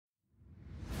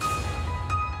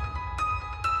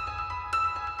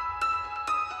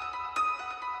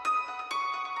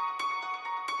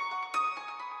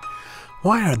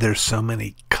Why are there so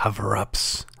many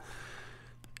cover-ups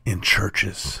in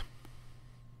churches?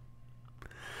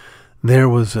 There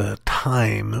was a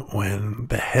time when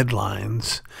the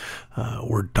headlines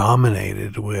were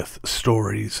dominated with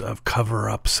stories of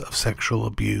cover-ups of sexual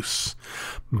abuse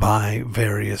by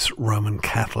various Roman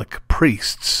Catholic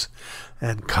priests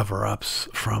and cover-ups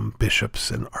from bishops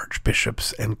and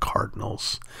archbishops and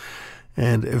cardinals.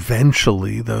 And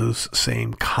eventually those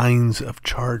same kinds of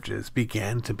charges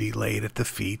began to be laid at the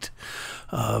feet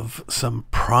of some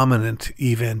prominent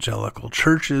evangelical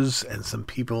churches and some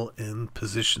people in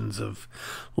positions of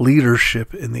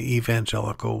leadership in the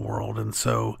evangelical world. And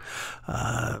so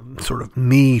sort of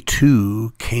Me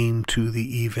Too came to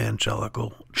the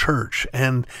evangelical church.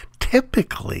 And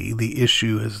typically the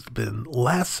issue has been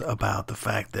less about the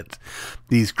fact that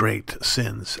these great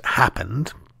sins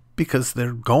happened, because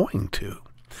they're going to.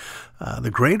 The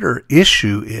greater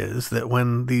issue is that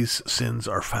when these sins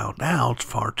are found out,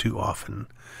 far too often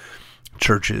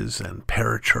churches and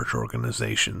parachurch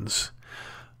organizations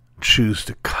choose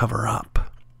to cover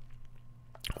up.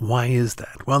 Why is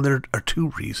that? Well, there are two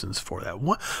reasons for that.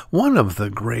 One of the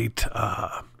great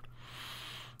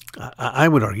I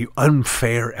would argue,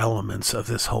 unfair elements of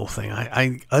this whole thing.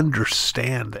 I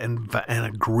understand and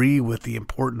agree with the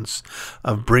importance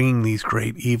of bringing these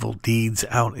great evil deeds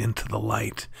out into the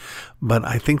light, but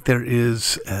I think there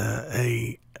is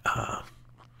an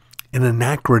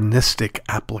anachronistic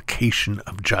application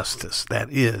of justice. That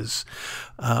is,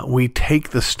 we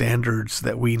take the standards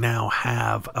that we now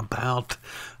have about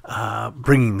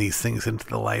bringing these things into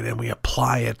the light, and we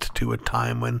apply it to a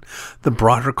time when the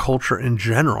broader culture in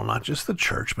general, not just the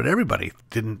church, but everybody,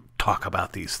 didn't talk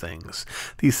about these things.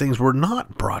 These things were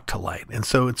not brought to light. And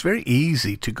so it's very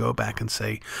easy to go back and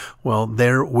say, well,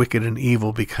 they're wicked and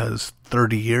evil because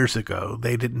 30 years ago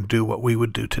they didn't do what we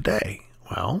would do today.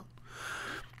 Well,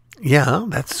 yeah,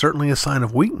 that's certainly a sign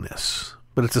of weakness.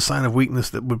 But it's a sign of weakness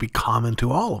that would be common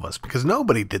to all of us, because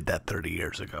nobody did that 30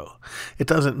 years ago. It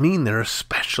doesn't mean they're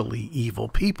especially evil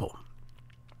people.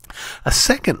 A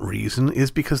second reason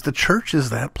is because the church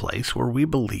is that place where we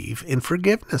believe in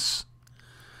forgiveness.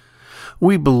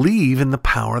 We believe in the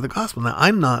power of the gospel. Now,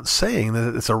 I'm not saying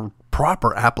that it's a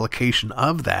proper application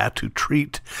of that to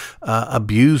treat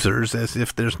abusers as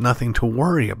if there's nothing to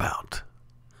worry about.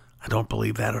 I don't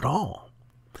believe that at all.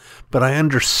 But I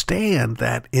understand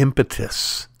that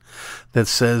impetus that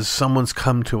says someone's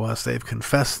come to us, they've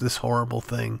confessed this horrible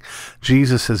thing,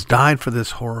 Jesus has died for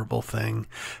this horrible thing,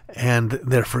 and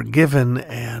they're forgiven,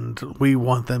 and we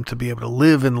want them to be able to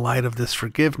live in light of this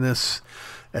forgiveness,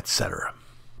 etc.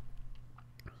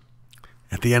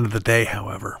 At the end of the day,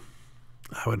 however,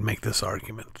 I would make this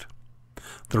argument.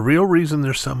 The real reason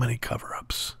there's so many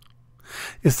cover-ups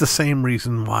is the same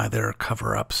reason why there are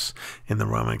cover-ups in the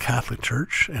Roman Catholic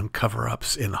Church and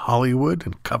cover-ups in Hollywood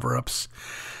and cover-ups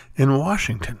in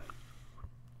Washington.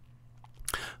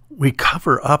 We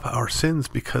cover up our sins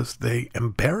because they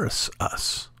embarrass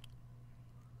us.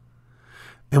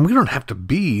 And we don't have to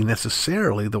be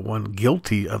necessarily the one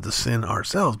guilty of the sin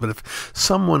ourselves, but if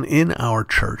someone in our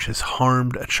church has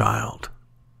harmed a child,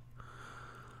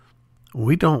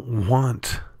 we don't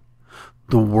want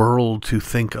the world to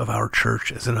think of our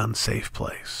church as an unsafe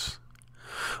place.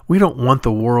 We don't want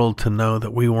the world to know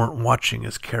that we weren't watching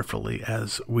as carefully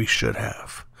as we should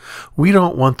have. We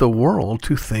don't want the world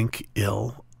to think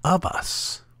ill of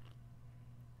us.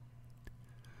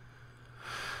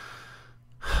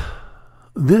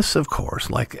 This, of course,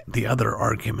 like the other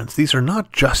arguments, these are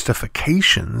not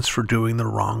justifications for doing the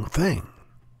wrong thing.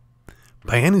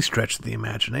 By any stretch of the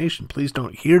imagination, please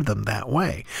don't hear them that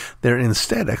way. They're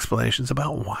instead explanations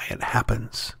about why it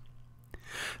happens.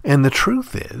 And the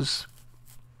truth is,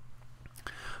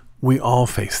 we all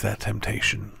face that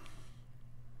temptation.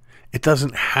 It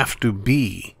doesn't have to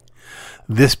be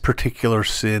this particular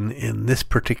sin in this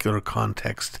particular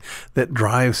context that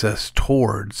drives us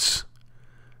towards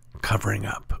covering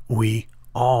up. We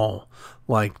all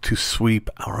like to sweep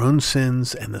our own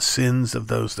sins and the sins of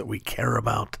those that we care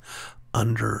about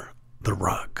under the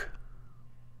rug.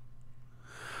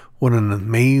 What an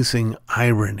amazing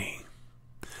irony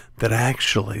that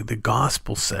actually the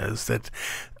gospel says that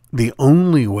the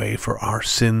only way for our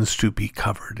sins to be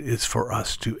covered is for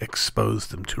us to expose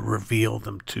them, to reveal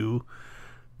them, to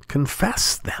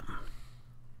confess them.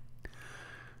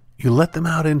 You let them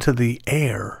out into the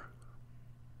air,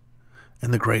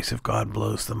 and the grace of God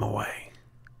blows them away.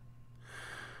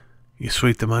 You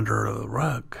sweep them under the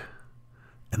rug,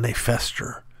 and they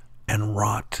fester and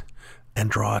rot and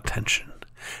draw attention.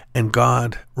 And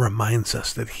God reminds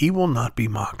us that He will not be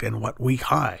mocked, and what we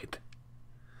hide,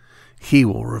 He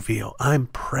will reveal. I'm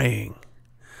praying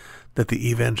that the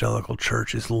evangelical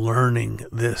church is learning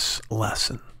this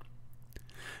lesson,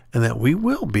 and that we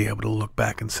will be able to look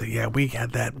back and say, yeah, we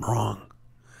had that wrong.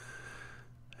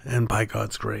 And by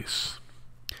God's grace,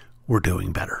 we're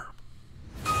doing better.